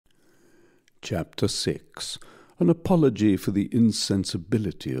Chapter 6. An apology for the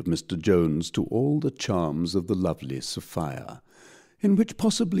insensibility of Mr. Jones to all the charms of the lovely Sophia, in which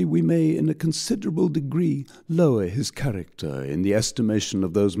possibly we may in a considerable degree lower his character in the estimation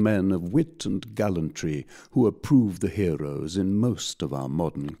of those men of wit and gallantry who approve the heroes in most of our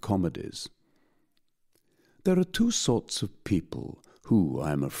modern comedies. There are two sorts of people who,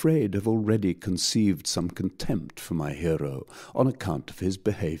 I am afraid, have already conceived some contempt for my hero on account of his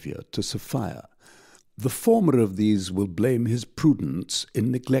behaviour to Sophia. The former of these will blame his prudence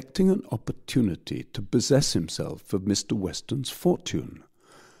in neglecting an opportunity to possess himself of Mr. Weston's fortune,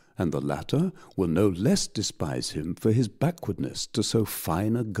 and the latter will no less despise him for his backwardness to so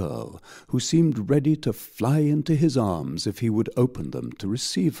fine a girl, who seemed ready to fly into his arms if he would open them to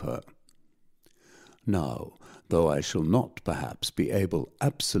receive her. Now, though I shall not perhaps be able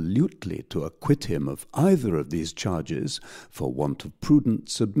absolutely to acquit him of either of these charges, for want of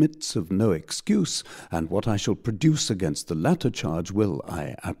prudence admits of no excuse, and what I shall produce against the latter charge will,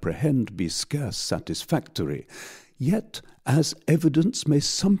 I apprehend, be scarce satisfactory, yet, as evidence may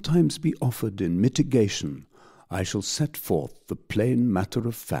sometimes be offered in mitigation, I shall set forth the plain matter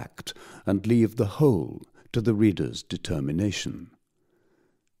of fact, and leave the whole to the reader's determination.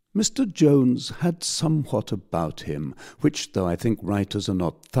 Mr. Jones had somewhat about him, which, though I think writers are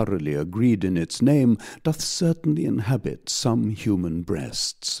not thoroughly agreed in its name, doth certainly inhabit some human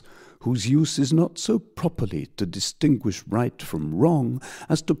breasts, whose use is not so properly to distinguish right from wrong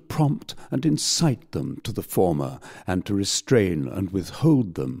as to prompt and incite them to the former, and to restrain and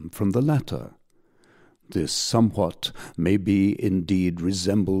withhold them from the latter. This somewhat may be indeed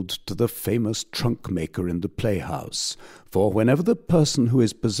resembled to the famous trunk-maker in the playhouse, for whenever the person who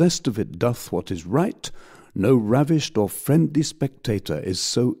is possessed of it doth what is right, no ravished or friendly spectator is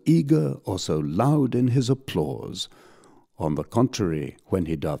so eager or so loud in his applause. On the contrary, when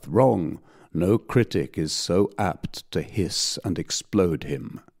he doth wrong, no critic is so apt to hiss and explode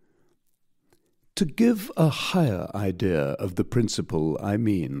him. To give a higher idea of the principle I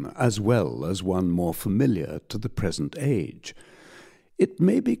mean, as well as one more familiar to the present age, it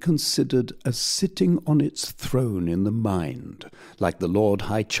may be considered as sitting on its throne in the mind, like the Lord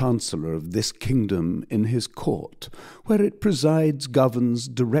High Chancellor of this kingdom in his court, where it presides, governs,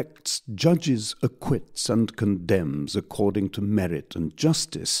 directs, judges, acquits, and condemns according to merit and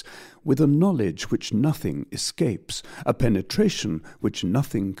justice, with a knowledge which nothing escapes, a penetration which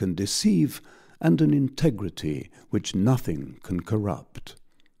nothing can deceive, and an integrity which nothing can corrupt.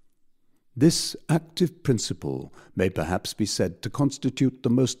 This active principle may perhaps be said to constitute the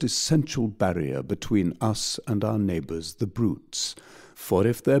most essential barrier between us and our neighbours the brutes, for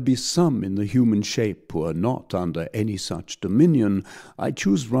if there be some in the human shape who are not under any such dominion, I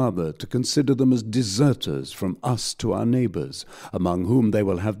choose rather to consider them as deserters from us to our neighbours, among whom they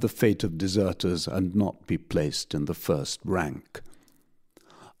will have the fate of deserters and not be placed in the first rank.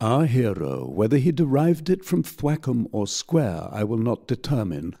 Our hero, whether he derived it from Thwackum or Square, I will not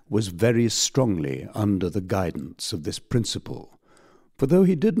determine, was very strongly under the guidance of this principle. For though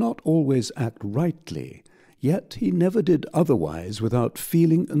he did not always act rightly, yet he never did otherwise without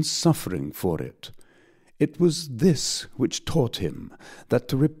feeling and suffering for it. It was this which taught him that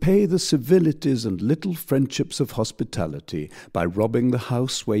to repay the civilities and little friendships of hospitality by robbing the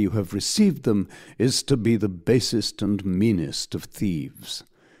house where you have received them is to be the basest and meanest of thieves.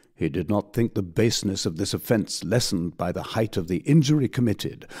 He did not think the baseness of this offence lessened by the height of the injury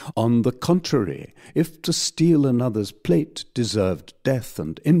committed. On the contrary, if to steal another's plate deserved death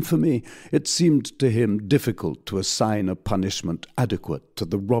and infamy, it seemed to him difficult to assign a punishment adequate to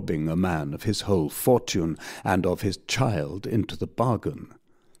the robbing a man of his whole fortune, and of his child into the bargain.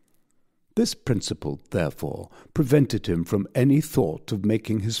 This principle, therefore, prevented him from any thought of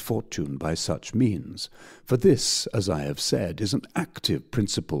making his fortune by such means, for this, as I have said, is an active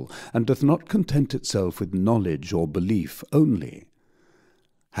principle, and doth not content itself with knowledge or belief only.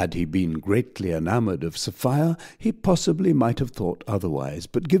 Had he been greatly enamoured of Sophia, he possibly might have thought otherwise,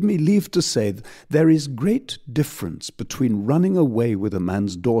 but give me leave to say there is great difference between running away with a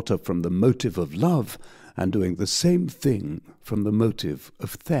man's daughter from the motive of love, and doing the same thing from the motive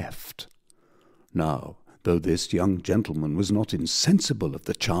of theft. Now, though this young gentleman was not insensible of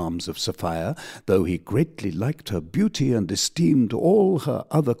the charms of Sophia, though he greatly liked her beauty and esteemed all her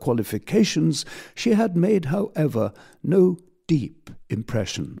other qualifications, she had made, however, no deep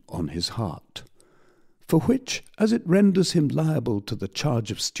impression on his heart, for which, as it renders him liable to the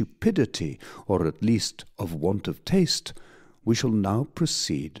charge of stupidity, or at least of want of taste, we shall now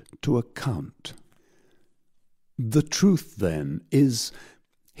proceed to account. The truth, then, is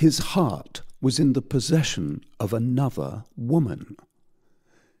his heart was in the possession of another woman.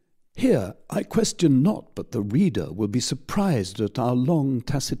 Here I question not but the reader will be surprised at our long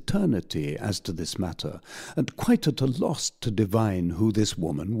taciturnity as to this matter, and quite at a loss to divine who this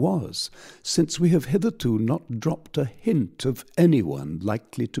woman was, since we have hitherto not dropped a hint of anyone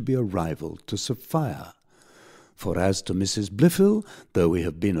likely to be a rival to Sophia. For as to Mrs. Blifil, though we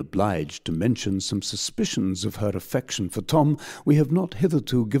have been obliged to mention some suspicions of her affection for Tom, we have not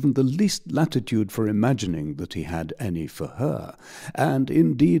hitherto given the least latitude for imagining that he had any for her. And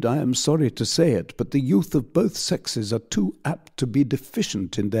indeed I am sorry to say it, but the youth of both sexes are too apt to be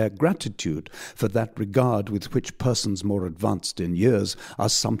deficient in their gratitude for that regard with which persons more advanced in years are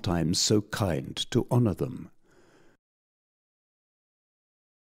sometimes so kind to honour them.